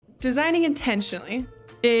Designing intentionally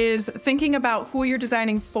is thinking about who you're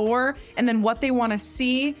designing for and then what they want to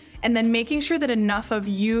see, and then making sure that enough of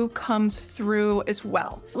you comes through as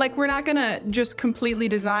well. Like, we're not going to just completely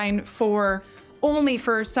design only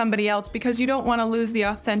for somebody else, because you don't want to lose the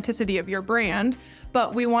authenticity of your brand.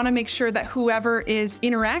 But we want to make sure that whoever is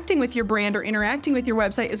interacting with your brand or interacting with your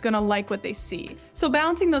website is going to like what they see. So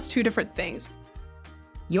balancing those two different things.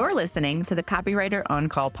 You're listening to the Copywriter On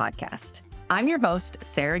Call podcast. I'm your host,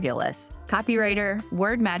 Sarah Gillis, copywriter,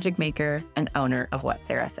 word magic maker, and owner of What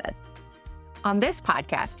Sarah Said. On this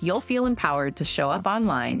podcast, you'll feel empowered to show up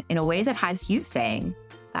online in a way that has you saying,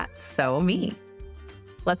 "That's so me."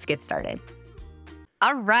 Let's get started.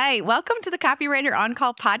 All right. Welcome to the Copywriter On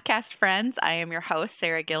Call podcast, friends. I am your host,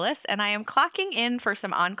 Sarah Gillis, and I am clocking in for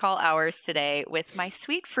some on-call hours today with my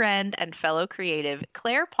sweet friend and fellow creative,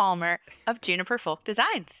 Claire Palmer of Juniper Folk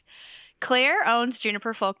Designs. Claire owns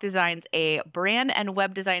Juniper Folk Designs, a brand and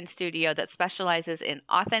web design studio that specializes in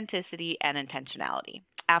authenticity and intentionality.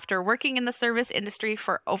 After working in the service industry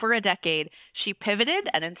for over a decade, she pivoted,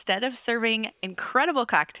 and instead of serving incredible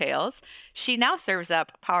cocktails, she now serves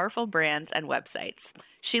up powerful brands and websites.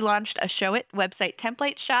 She launched a Show It website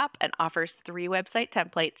template shop and offers 3 website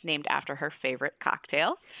templates named after her favorite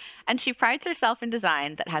cocktails. And she prides herself in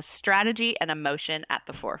design that has strategy and emotion at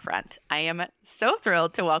the forefront. I am so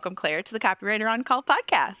thrilled to welcome Claire to the Copywriter On Call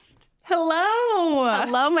podcast. Hello.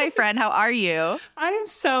 Hello, my friend. How are you? I am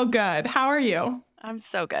so good. How are you? I'm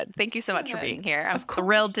so good. Thank you so much for being here. I'm Of course.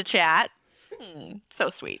 thrilled to chat.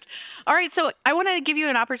 So sweet. All right. So I want to give you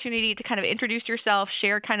an opportunity to kind of introduce yourself,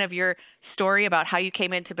 share kind of your story about how you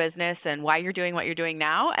came into business and why you're doing what you're doing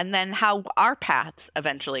now, and then how our paths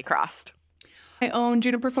eventually crossed. I own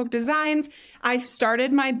Juniper Folk Designs. I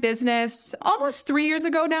started my business almost 3 years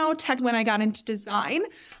ago now, when I got into design,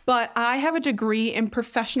 but I have a degree in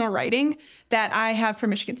professional writing that I have from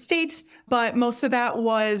Michigan State, but most of that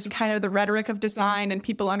was kind of the rhetoric of design and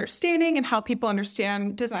people understanding and how people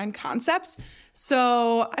understand design concepts.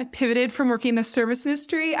 So I pivoted from working in the service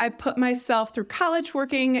industry. I put myself through college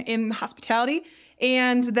working in hospitality,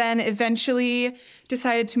 and then eventually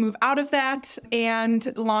decided to move out of that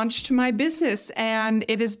and launched my business. And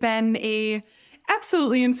it has been a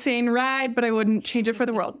absolutely insane ride, but I wouldn't change it for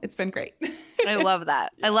the world. It's been great. I love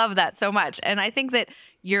that. I love that so much. And I think that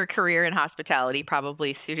your career in hospitality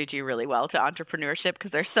probably suited you really well to entrepreneurship,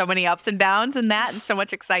 because there's so many ups and downs in that and so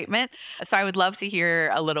much excitement. So I would love to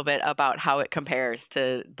hear a little bit about how it compares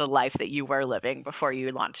to the life that you were living before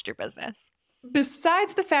you launched your business.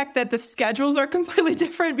 Besides the fact that the schedules are completely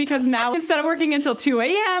different, because now instead of working until 2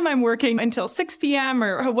 a.m., I'm working until 6 p.m.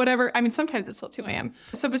 or whatever. I mean, sometimes it's still 2 a.m.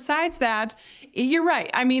 So besides that, you're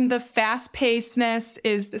right. I mean, the fast-pacedness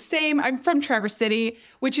is the same. I'm from Traverse City,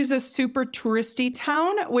 which is a super touristy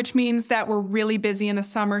town, which means that we're really busy in the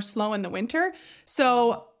summer, slow in the winter.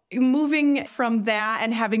 So moving from that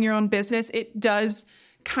and having your own business, it does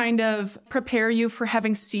kind of prepare you for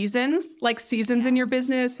having seasons in your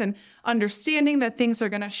business, and understanding that things are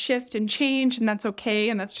going to shift and change, and that's okay.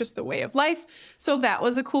 And that's just the way of life. So that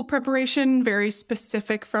was a cool preparation, very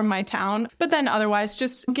specific from my town. But then otherwise,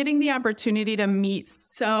 just getting the opportunity to meet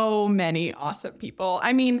so many awesome people.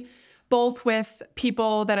 I mean, both with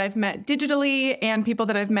people that I've met digitally and people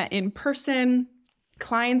that I've met in person.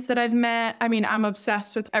 Clients that I've met. I mean, I'm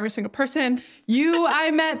obsessed with every single person. I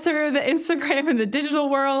met through the Instagram and the digital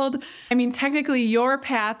world. I mean, technically your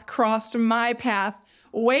path crossed my path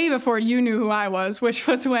way before you knew who I was, which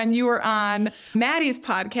was when you were on Maddie's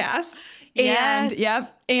podcast. And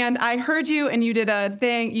and I heard you, and you did a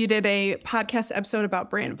podcast episode about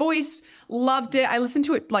brand voice. Loved it. I listened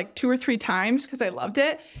to it like 2 or 3 times because I loved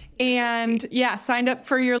it. And signed up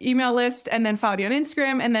for your email list and then followed you on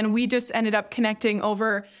Instagram. And then we just ended up connecting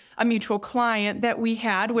over a mutual client that we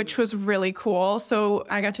had, which was really cool. So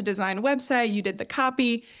I got to design a website. You did the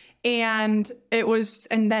copy. And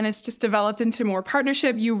then it's just developed into more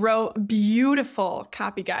partnership. You wrote beautiful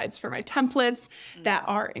copy guides for my templates that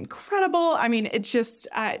are incredible. I mean, it's just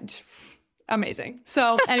amazing.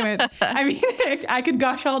 So anyway, I mean, I could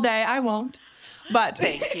gush all day. I won't. But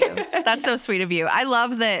thank you. That's so sweet of you. I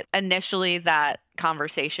love that initially that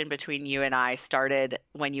conversation between you and I started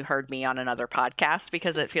when you heard me on another podcast,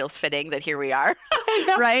 because it feels fitting that here we are,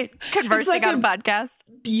 right? Conversing on a podcast.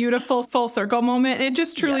 Beautiful full circle moment. It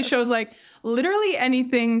just truly shows like literally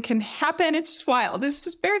anything can happen. It's just wild. It's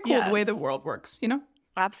just very cool the way the world works, you know?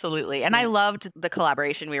 Absolutely. And I loved the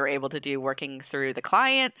collaboration we were able to do working through the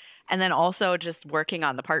client, and then also just working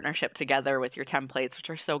on the partnership together with your templates, which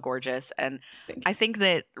are so gorgeous. And I think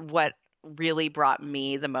that what really brought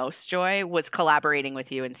me the most joy was collaborating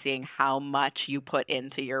with you and seeing how much you put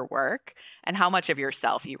into your work and how much of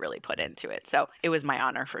yourself you really put into it. So it was my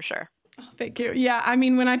honor for sure. Oh, thank you. Yeah, I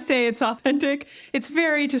mean, when I say it's authentic, it's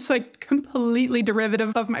very just like completely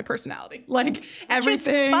derivative of my personality. Like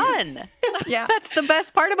everything. It's fun. Yeah. That's the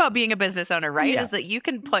best part about being a business owner, right? Yeah. Is that you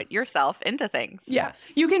can put yourself into things. Yeah.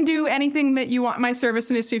 You can do anything that you want. My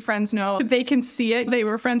service industry friends know. They can see it. They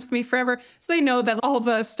were friends with me forever. So they know that all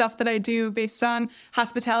the stuff that I do based on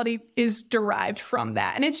hospitality is derived from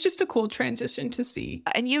that. And it's just a cool transition to see.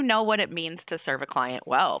 And you know what it means to serve a client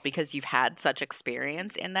well because you've had such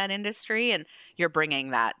experience in that industry and you're bringing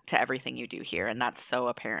that to everything you do here. And that's so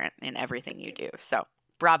apparent in everything you do. So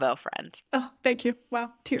bravo, friend. Oh, thank you.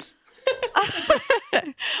 Wow. Tears. All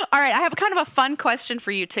right. I have kind of a fun question for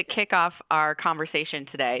you to kick off our conversation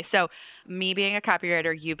today. So me being a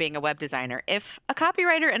copywriter, you being a web designer, if a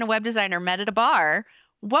copywriter and a web designer met at a bar,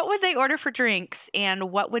 what would they order for drinks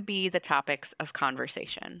and what would be the topics of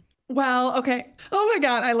conversation? Well, okay. Oh my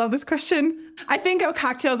God, I love this question. I think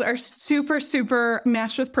cocktails are super, super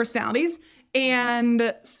matched with personalities.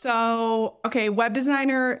 And so, okay, web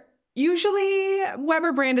designer, usually web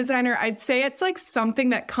or brand designer, I'd say it's like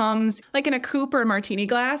something that comes like in a coupe or a martini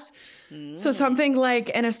glass. So something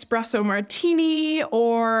like an espresso martini,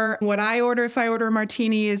 or what I order if I order a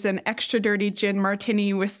martini is an extra dirty gin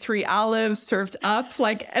martini with 3 olives served up.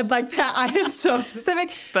 Like that. I am so specific.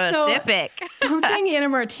 Specific. So something in a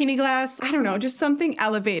martini glass, I don't know, just something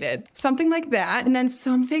elevated, something like that. And then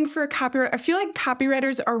something for a copywriter. I feel like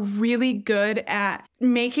copywriters are really good at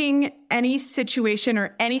making any situation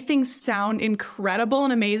or anything sound incredible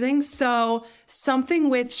and amazing. So something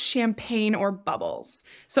with champagne or bubbles.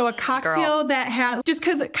 So a cocktail that has, just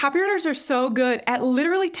because copywriters are so good at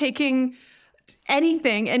literally taking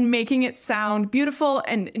anything and making it sound beautiful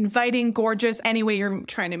and inviting, gorgeous, any way you're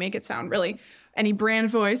trying to make it sound, really. Any brand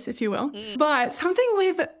voice, if you will. But something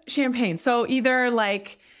with champagne. So either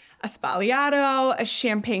like a Sbagliato, a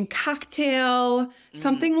champagne cocktail,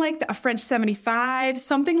 something like that, a French 75,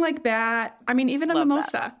 something like that. I mean, even a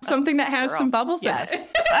mimosa, something that has some bubbles in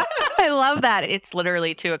it. I love that. It's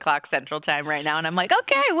literally 2:00 Central Time right now. And I'm like,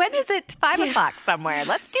 okay, when is it? 5:00 somewhere.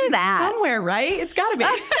 Let's do that. Somewhere, right? It's got to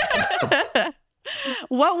be.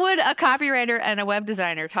 What would a copywriter and a web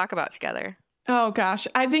designer talk about together? Oh gosh,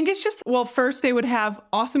 I think it's just, well, first they would have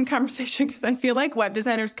awesome conversation because I feel like web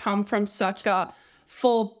designers come from such a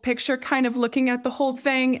full picture kind of looking at the whole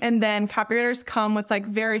thing. And then copywriters come with like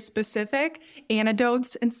very specific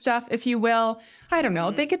anecdotes and stuff, if you will. I don't know.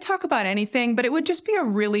 They could talk about anything, but it would just be a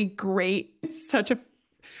really great, it's such a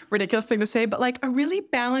ridiculous thing to say, but like a really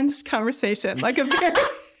balanced conversation. Like a very...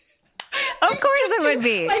 Of course it would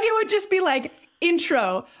be. Like it would just be like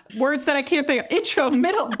intro, words that I can't think of. Intro,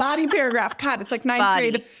 middle, body, paragraph. God, it's like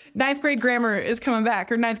ninth grade grammar is coming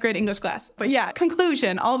back, or 9th grade English class. But yeah,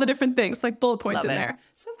 conclusion, all the different things, like bullet points in there.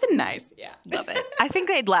 Something nice. Yeah. Love it. I think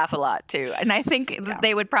they'd laugh a lot too. And I think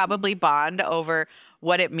they would probably bond over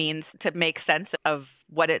what it means to make sense of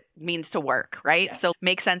what it means to work, right? Yes. So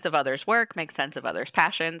make sense of others' work, make sense of others'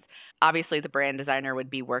 passions. Obviously, the brand designer would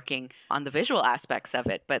be working on the visual aspects of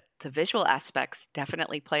it, but the visual aspects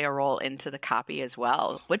definitely play a role into the copy as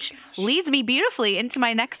well, which leads me beautifully into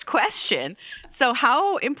my next question. So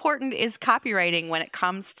how important is copywriting when it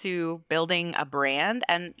comes to building a brand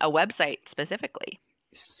and a website specifically?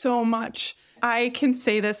 So much. I can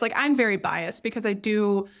say this, like I'm very biased because I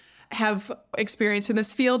do have experience in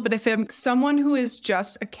this field, but if I'm someone who is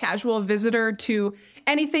just a casual visitor to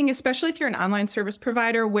anything, especially if you're an online service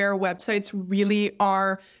provider where websites really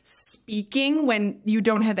are speaking when you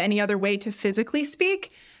don't have any other way to physically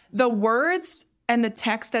speak, the words and the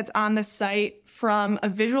text that's on the site from a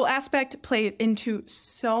visual aspect play into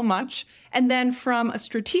so much. And then from a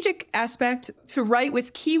strategic aspect, to write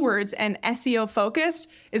with keywords and SEO focused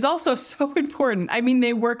is also so important. I mean,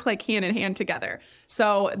 they work like hand in hand together.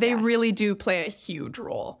 So they really do play a huge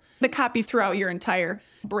role. The copy throughout your entire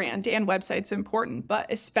brand and website's important,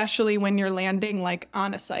 but especially when you're landing like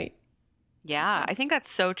on a site. Yeah, I think that's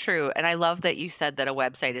so true. And I love that you said that a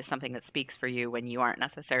website is something that speaks for you when you aren't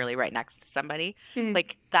necessarily right next to somebody.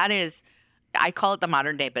 Like that is, I call it the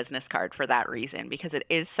modern day business card for that reason, because it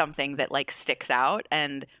is something that like sticks out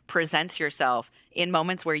and presents yourself in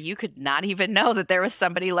moments where you could not even know that there was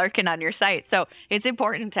somebody lurking on your site. So it's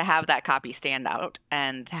important to have that copy stand out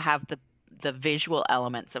and to have the visual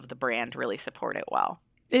elements of the brand really support it well.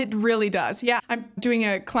 It really does. Yeah. I'm doing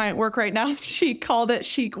a client work right now. She called it,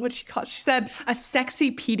 she said a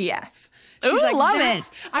sexy PDF. She's Ooh, like, love it.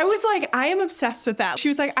 I was like, I am obsessed with that. She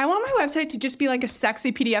was like, I want my website to just be like a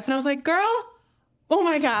sexy PDF. And I was like, girl, Oh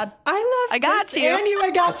my God. I got this, you. And you,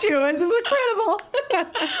 I got you. This is incredible.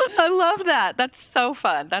 I love that. That's so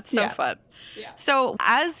fun. That's so fun. Yeah. So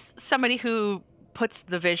as somebody who puts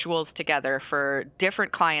the visuals together for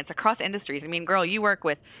different clients across industries, I mean, girl, you work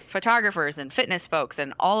with photographers and fitness folks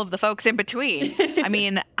and all of the folks in between. I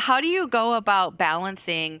mean, how do you go about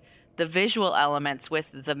balancing the visual elements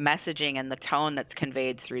with the messaging and the tone that's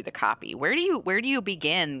conveyed through the copy? Where do you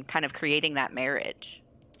begin kind of creating that marriage?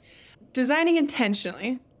 Designing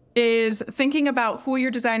intentionally is thinking about who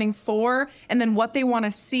you're designing for and then what they want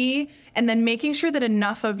to see, and then making sure that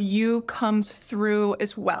enough of you comes through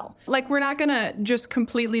as well. Like, we're not going to just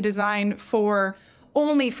completely design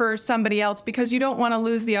only for somebody else, because you don't want to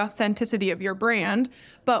lose the authenticity of your brand,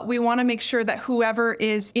 but we want to make sure that whoever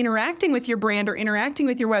is interacting with your brand or interacting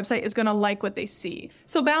with your website is going to like what they see.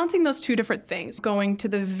 So balancing those two different things, going to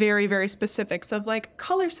the very, very specifics of like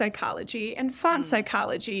color psychology and font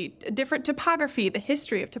psychology, different typography, the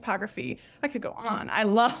history of typography. I could go on. I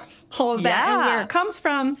love all of that and where it comes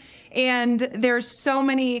from. And there's so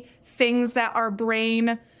many things that our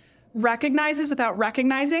brain recognizes without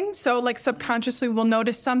recognizing. So like subconsciously we'll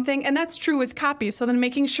notice something, and that's true with copy. So then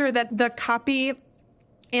making sure that the copy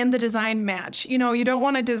and the design match. You know, you don't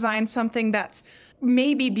want to design something that's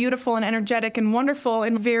maybe beautiful and energetic and wonderful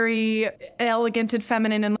and very elegant and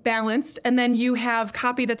feminine and balanced, and then you have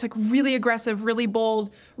copy that's like really aggressive, really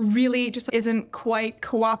bold, really just isn't quite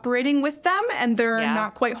cooperating with them, and they're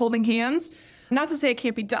not quite holding hands. Not to say it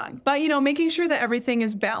can't be done, but, you know, making sure that everything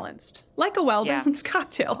is balanced, like a well-balanced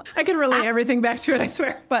cocktail. I could relate everything back to it, I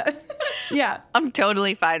swear, but yeah. I'm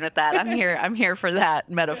totally fine with that. I'm here for that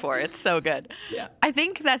metaphor. It's so good. Yeah. I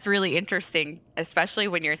think that's really interesting, especially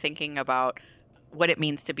when you're thinking about what it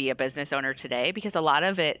means to be a business owner today, because a lot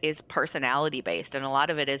of it is personality based and a lot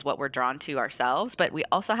of it is what we're drawn to ourselves, but we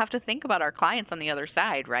also have to think about our clients on the other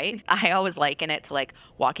side, right? I always liken it to like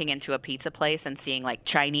walking into a pizza place and seeing like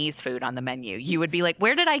Chinese food on the menu. You would be like,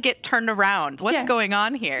 where did I get turned around? What's going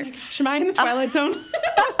on here? Am I in the Twilight Zone?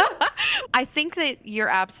 I think that you're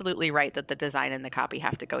absolutely right that the design and the copy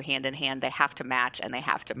have to go hand in hand. They have to match and they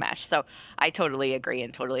have to mesh. So I totally agree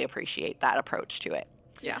and totally appreciate that approach to it.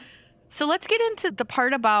 Yeah. So let's get into the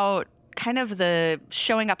part about kind of the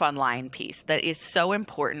showing up online piece that is so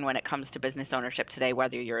important when it comes to business ownership today,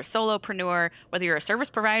 whether you're a solopreneur, whether you're a service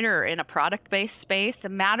provider or in a product-based space, the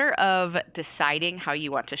matter of deciding how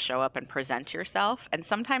you want to show up and present yourself. And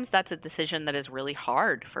sometimes that's a decision that is really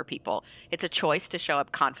hard for people. It's a choice to show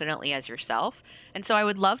up confidently as yourself. And so I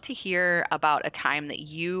would love to hear about a time that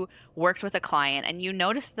you worked with a client and you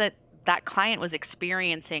noticed that that client was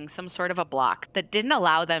experiencing some sort of a block that didn't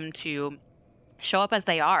allow them to show up as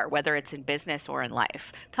they are, whether it's in business or in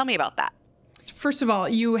life. Tell me about that. First of all,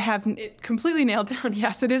 you have it completely nailed down.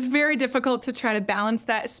 Yes, it is very difficult to try to balance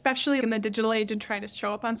that, especially in the digital age and trying to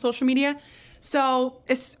show up on social media. So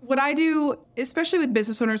what I do, especially with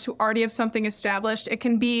business owners who already have something established, it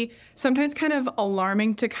can be sometimes kind of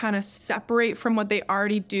alarming to kind of separate from what they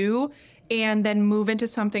already do and then move into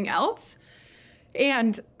something else.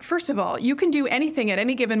 And first of all, you can do anything at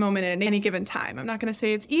any given moment at any given time. I'm not going to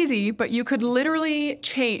say it's easy, but you could literally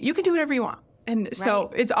change. You can do whatever you want. And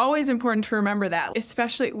so it's always important to remember that,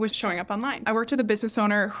 especially with showing up online. I worked with a business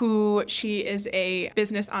owner who she is a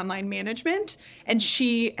business online management, and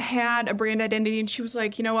she had a brand identity, and she was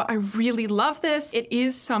like, you know what, I really love this. It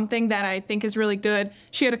is something that I think is really good.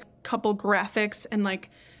 She had a couple graphics and like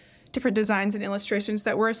different designs and illustrations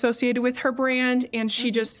that were associated with her brand. And she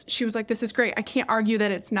was like, this is great. I can't argue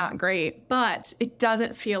that it's not great, but it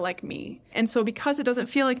doesn't feel like me. And so because it doesn't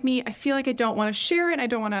feel like me, I feel like I don't want to share it. I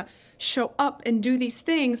don't want to show up and do these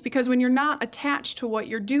things, because when you're not attached to what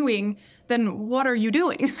you're doing, then what are you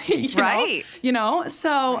doing? You know?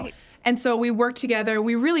 So, right. And so we worked together.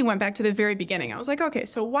 We really went back to the very beginning. I was like, okay,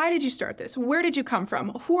 so why did you start this? Where did you come from?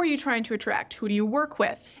 Who are you trying to attract? Who do you work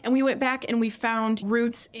with? And we went back and we found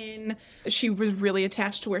roots in, she was really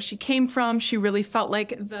attached to where she came from. She really felt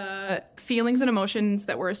like the feelings and emotions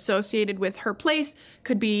that were associated with her place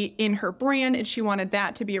could be in her brand, and she wanted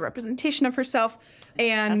that to be a representation of herself.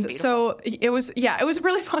 And so it was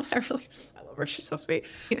really fun. I love her. She's so sweet.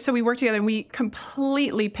 So we worked together and we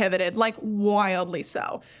completely pivoted, like wildly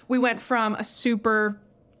so. We went from a super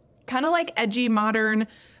kind of like edgy, modern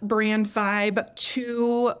brand vibe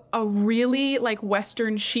to a really like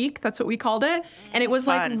Western chic. That's what we called it. And it was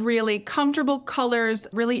like really comfortable colors,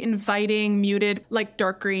 really inviting, muted, like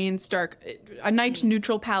dark greens, a nice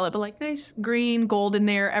neutral palette, but like nice green, gold in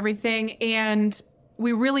there, everything. And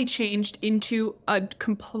we really changed into a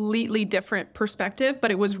completely different perspective, but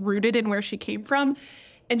it was rooted in where she came from.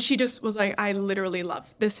 And she just was like, I literally love,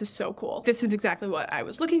 this is so cool. This is exactly what I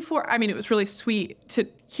was looking for. I mean, it was really sweet to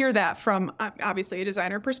hear that from obviously a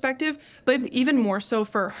designer perspective, but even more so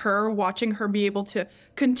for her, watching her be able to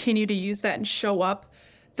continue to use that and show up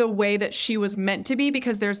the way that she was meant to be,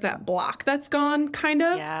 because there's that block that's gone, kind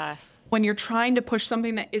of. Yes. When you're trying to push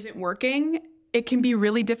something that isn't working, it can be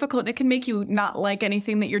really difficult and it can make you not like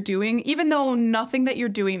anything that you're doing, even though nothing that you're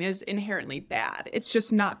doing is inherently bad. It's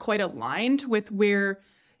just not quite aligned with where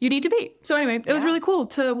you need to be. So anyway, it was really cool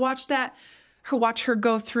to watch her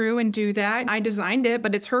go through and do that. I designed it,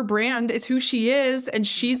 but it's her brand. It's who she is. And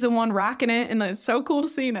she's the one rocking it. And it's so cool to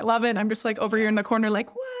see. And I love it. I'm just like over here in the corner, like,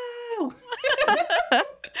 wow.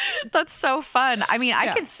 That's so fun. I mean,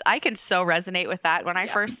 I can so resonate with that. When I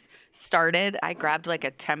first started, I grabbed like a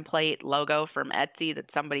template logo from Etsy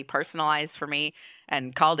that somebody personalized for me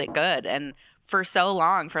and called it good. And for so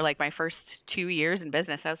long, for like my first 2 years in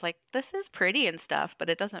business, I was like, this is pretty and stuff, but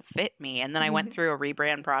it doesn't fit me. And then I went through a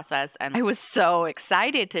rebrand process, and I was so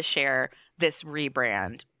excited to share this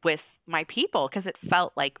rebrand with my people because it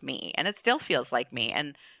felt like me, and it still feels like me.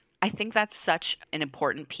 And I think that's such an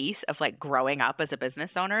important piece of like growing up as a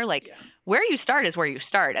business owner. Like where you start is where you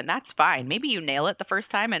start, and that's fine. Maybe you nail it the first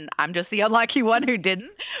time and I'm just the unlucky one who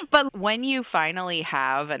didn't. But when you finally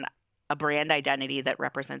have a brand identity that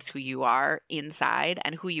represents who you are inside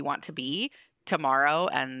and who you want to be tomorrow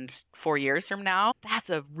and 4 years from now, that's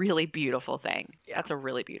a really beautiful thing. Yeah. That's a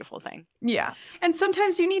really beautiful thing. Yeah. And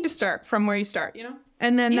sometimes you need to start from where you start, you know?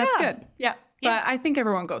 And then that's good. Yeah. But I think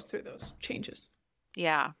everyone goes through those changes.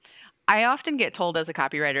 Yeah. I often get told as a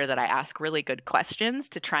copywriter that I ask really good questions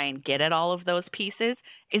to try and get at all of those pieces.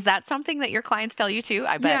 Is that something that your clients tell you too?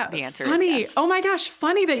 I bet the answer is yes. Oh my gosh,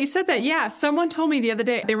 funny that you said that. Yeah, someone told me the other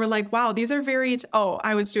day, they were like, wow, these are very,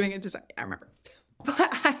 I was doing a design, I remember. But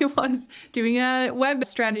I was doing a web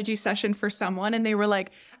strategy session for someone, and they were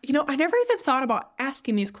like, I never even thought about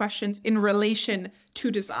asking these questions in relation to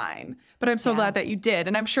design, but I'm so glad that you did.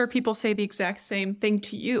 And I'm sure people say the exact same thing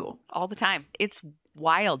to you. All the time. It's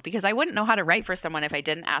wild because I wouldn't know how to write for someone if I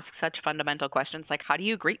didn't ask such fundamental questions like, how do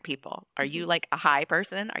you greet people? Are you like a hi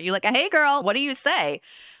person? Are you like a hey girl? What do you say?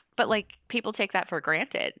 But like people take that for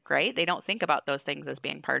granted, right? They don't think about those things as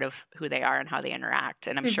being part of who they are and how they interact.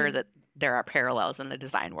 And I'm sure that there are parallels in the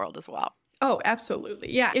design world as well. Oh,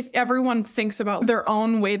 absolutely. Yeah. If everyone thinks about their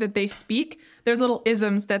own way that they speak, there's little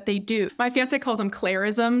isms that they do. My fiance calls them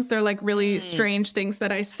Clairisms. They're like really strange things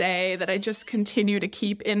that I say that I just continue to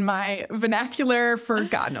keep in my vernacular for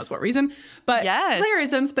God knows what reason. But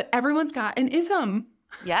Clairisms, but everyone's got an ism.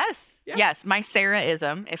 Yes. Yeah. Yes. My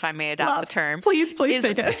Sarah-ism, if I may adopt the term. Please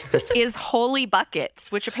take it. Is holy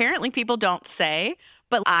buckets, which apparently people don't say,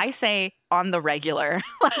 but I say on the regular.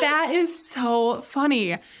 That is so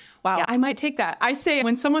funny. Wow, yeah. I might take that. I say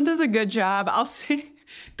when someone does a good job, I'll say,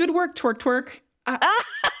 good work, twerk, twerk.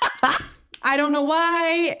 I don't know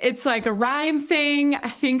why. It's like a rhyme thing. I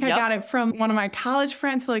think I got it from one of my college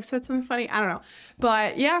friends who like said something funny. I don't know.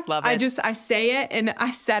 But yeah, I say it, and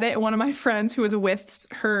I said it. And one of my friends who was with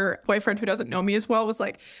her boyfriend who doesn't know me as well was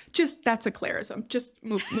like, that's a Clairism. Just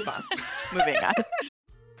move on. Moving on.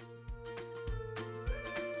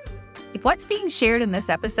 If what's being shared in this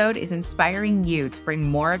episode is inspiring you to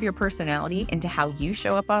bring more of your personality into how you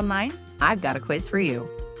show up online, I've got a quiz for you.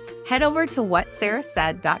 Head over to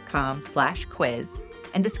whatsarahsaid.com/quiz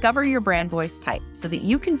and discover your brand voice type so that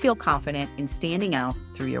you can feel confident in standing out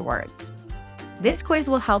through your words. This quiz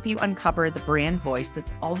will help you uncover the brand voice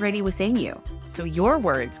that's already within you, so your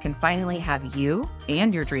words can finally have you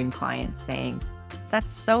and your dream clients saying,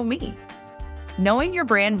 "That's so me." Knowing your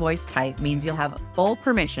brand voice type means you'll have full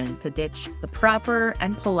permission to ditch the proper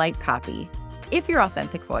and polite copy if your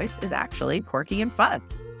authentic voice is actually quirky and fun.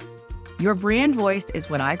 Your brand voice is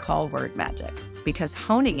what I call word magic, because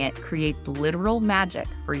honing it creates literal magic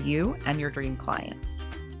for you and your dream clients.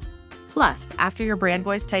 Plus, after your brand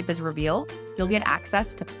voice type is revealed, you'll get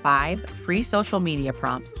access to 5 free social media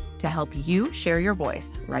prompts to help you share your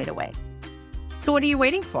voice right away. So what are you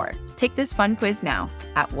waiting for? Take this fun quiz now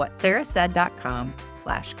at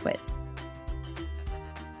whatsarahsaid.com/quiz.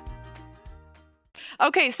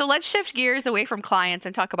 Okay, so let's shift gears away from clients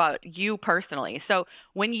and talk about you personally. So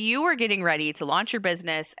when you were getting ready to launch your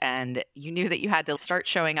business and you knew that you had to start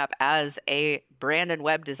showing up as a brand and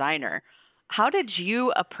web designer, how did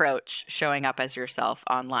you approach showing up as yourself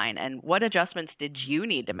online? And what adjustments did you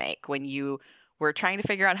need to make when you were trying to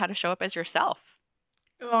figure out how to show up as yourself?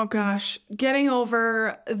 Oh gosh, getting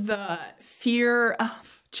over the fear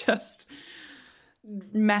of just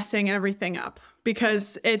messing everything up,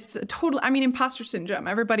 because it's imposter syndrome.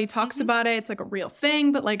 Everybody talks about it. It's like a real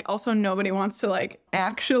thing, but like also nobody wants to like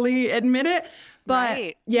actually admit it. But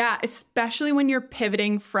Right. yeah, especially when you're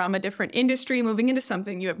pivoting from a different industry, moving into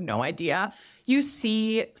something you have no idea, you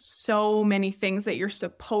see so many things that you're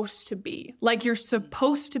supposed to be. Like you're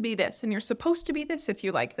supposed to be this and you're supposed to be this if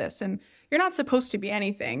you like this. And you're not supposed to be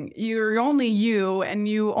anything. You're only you and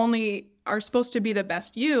you only are supposed to be the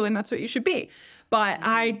best you, and that's what you should be. But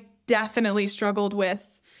I definitely struggled with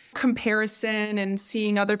comparison and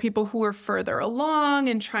seeing other people who were further along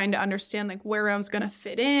and trying to understand like where I was going to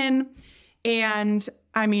fit in. And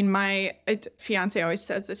I mean, my fiance always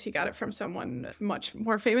says this. He got it from someone much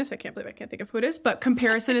more famous. I can't believe I can't think of who it is, but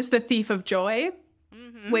comparison is the thief of joy,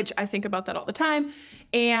 which I think about that all the time.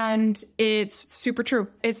 And it's super true.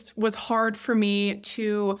 It was hard for me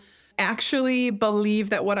to actually believe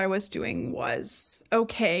that what I was doing was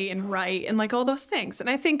okay and right and like all those things. And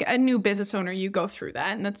I think a new business owner, you go through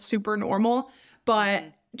that and that's super normal, but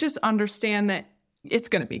just understand that it's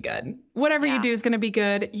going to be good. Whatever you do is going to be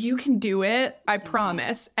good. You can do it. I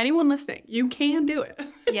promise. Anyone listening, you can do it.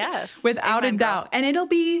 Yes. Without a Amen, doubt. girl. And it'll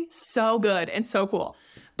be so good and so cool.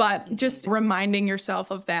 But just reminding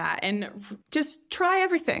yourself of that and just try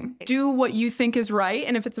everything. Do what you think is right.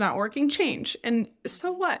 And if it's not working, change. And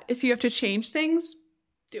so what? If you have to change things,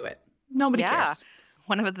 do it. Nobody cares.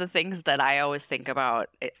 One of the things that I always think about,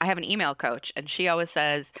 I have an email coach, and she always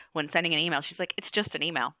says when sending an email, she's like, it's just an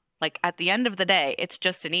email. Like at the end of the day, it's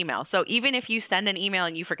just an email. So even if you send an email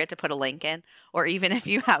and you forget to put a link in, or even if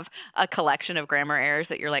you have a collection of grammar errors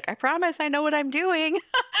that you're like, I promise I know what I'm doing.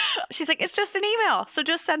 She's like, it's just an email. So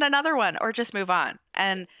just send another one or just move on.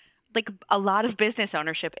 And like a lot of business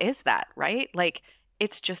ownership is that, right? Like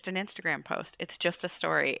it's just an Instagram post. It's just a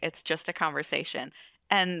story. It's just a conversation.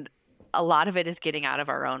 And a lot of it is getting out of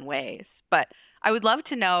our own ways. But I would love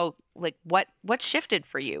to know like what shifted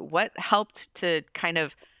for you? What helped to kind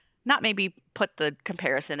of not maybe put the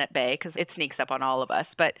comparison at bay because it sneaks up on all of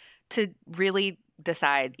us, but to really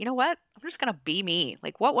decide, you know what, I'm just going to be me.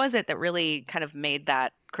 Like, what was it that really kind of made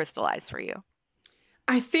that crystallize for you?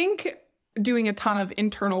 I think doing a ton of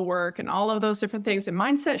internal work and all of those different things and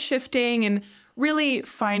mindset shifting and really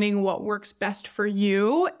finding what works best for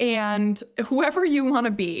you and whoever you want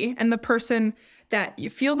to be and the person that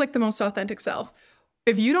you feels like the most authentic self.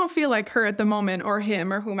 If you don't feel like her at the moment or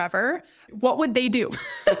him or whomever, what would they do?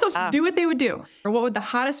 Do what they would do. Or what would the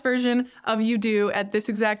hottest version of you do at this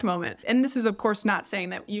exact moment? And this is, of course, not saying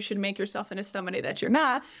that you should make yourself into somebody that you're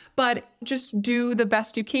not, but just do the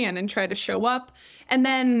best you can and try to show up. And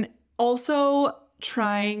then also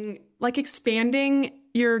trying, like expanding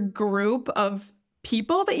your group of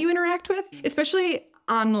people that you interact with, especially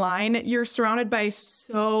online. You're surrounded by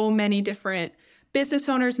so many different business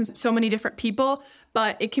owners and so many different people,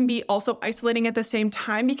 but it can be also isolating at the same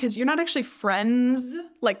time because you're not actually friends,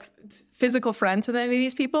 like physical friends with any of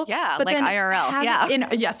these people. Yeah, but like then IRL.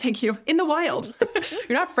 Yeah, thank you. In the wild.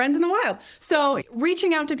 You're not friends in the wild. So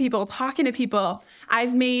reaching out to people, talking to people.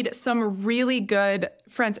 I've made some really good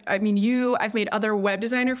friends. I mean, I've made other web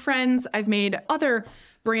designer friends. I've made other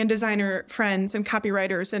brand designer friends and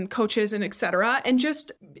copywriters and coaches and et cetera, and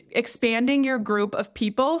just expanding your group of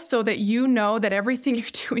people so that you know that everything you're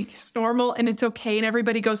doing is normal and it's okay and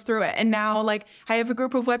everybody goes through it. And now like I have a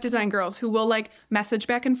group of web design girls who will like message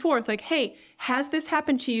back and forth like, hey, has this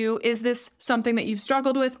happened to you? Is this something that you've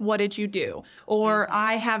struggled with? What did you do? Or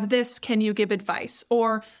I have this, can you give advice?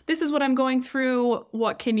 Or this is what I'm going through,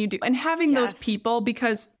 what can you do? And having those people,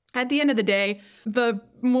 because at the end of the day, the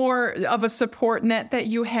more of a support net that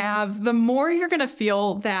you have, the more you're going to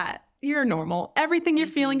feel that you're normal. Everything you're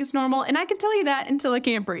feeling is normal. And I can tell you that until I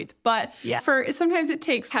can't breathe. But sometimes it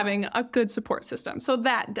takes having a good support system. So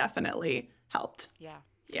that definitely helped.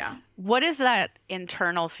 Yeah. What is that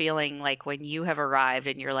internal feeling like when you have arrived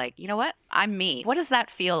and you're like, you know what? I'm me. What does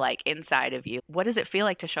that feel like inside of you? What does it feel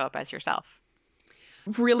like to show up as yourself?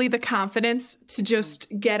 Really the confidence to just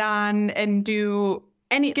get on and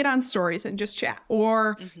get on stories and just chat.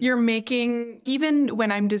 Or you're making, even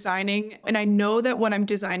when I'm designing, and I know that what I'm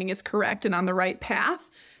designing is correct and on the right path,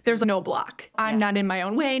 there's no block. I'm not in my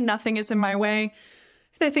own way. Nothing is in my way.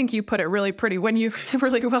 And I think you put it really when you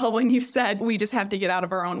said we just have to get out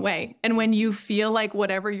of our own way. And when you feel like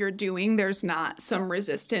whatever you're doing, there's not some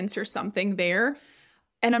resistance or something there.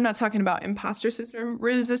 And I'm not talking about imposter syndrome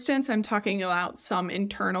resistance. I'm talking about some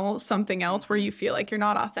internal something else where you feel like you're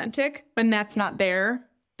not authentic. When that's not there,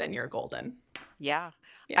 then you're golden. Yeah.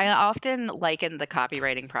 I often liken the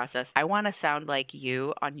copywriting process. I want to sound like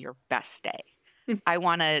you on your best day. I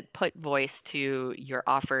want to put voice to your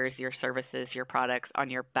offers, your services, your products on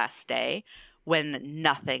your best day when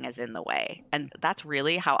nothing is in the way. And that's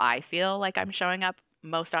really how I feel like I'm showing up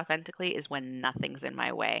most authentically is when nothing's in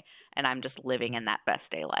my way and I'm just living in that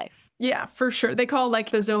best day life. Yeah, for sure. They call like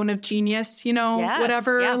the zone of genius, you know, Yes,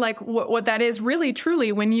 whatever, yeah. like what that is really,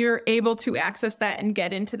 truly, when you're able to access that and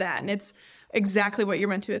get into that. And it's exactly what you're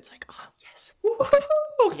meant to. It's like, oh, yes.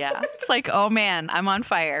 Woo-hoo-hoo. Yeah. It's like, oh man, I'm on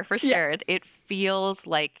fire for Yeah. sure. It feels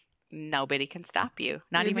like nobody can stop you,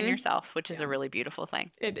 not even Mhm. yourself, which is Yeah. a really beautiful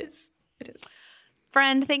thing. It is. It is.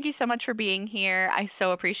 Friend, thank you so much for being here. I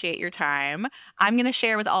so appreciate your time. I'm going to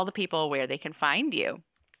share with all the people where they can find you.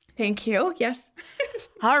 Thank you. Yes.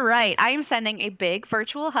 All right. I am sending a big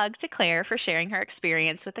virtual hug to Claire for sharing her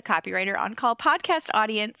experience with the Copywriter On Call podcast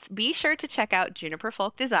audience. Be sure to check out Juniper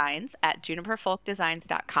Folk Designs at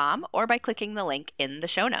juniperfolkdesigns.com or by clicking the link in the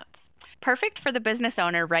show notes. Perfect for the business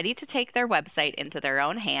owner ready to take their website into their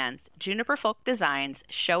own hands, Juniper Folk Designs'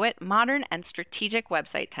 show-it modern and strategic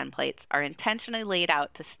website templates are intentionally laid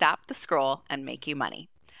out to stop the scroll and make you money.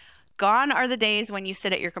 Gone are the days when you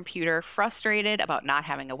sit at your computer frustrated about not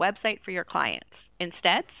having a website for your clients.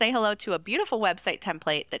 Instead, say hello to a beautiful website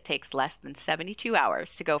template that takes less than 72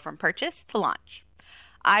 hours to go from purchase to launch.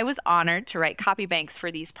 I was honored to write copy banks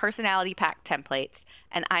for these personality-packed templates,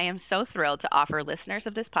 and I am so thrilled to offer listeners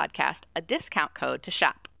of this podcast a discount code to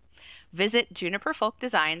shop. Visit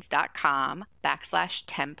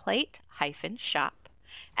juniperfolkdesigns.com/template-shop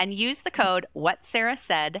and use the code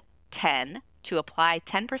WhatSarahSaid10 to apply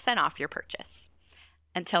 10% off your purchase.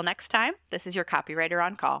 Until next time, this is your Copywriter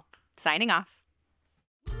On Call, signing off.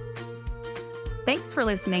 Thanks for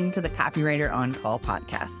listening to the Copywriter On Call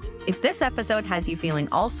podcast. If this episode has you feeling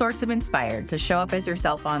all sorts of inspired to show up as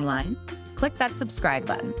yourself online, click that subscribe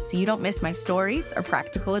button so you don't miss my stories or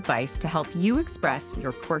practical advice to help you express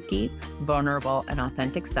your quirky, vulnerable, and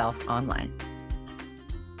authentic self online.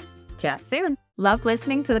 Chat soon. Love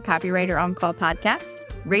listening to the Copywriter On Call podcast?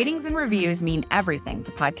 Ratings and reviews mean everything to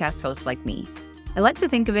podcast hosts like me. I like to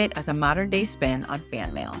think of it as a modern-day spin on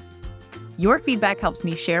fan mail. Your feedback helps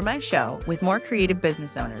me share my show with more creative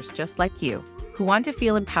business owners just like you who want to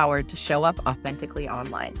feel empowered to show up authentically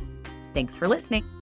online. Thanks for listening.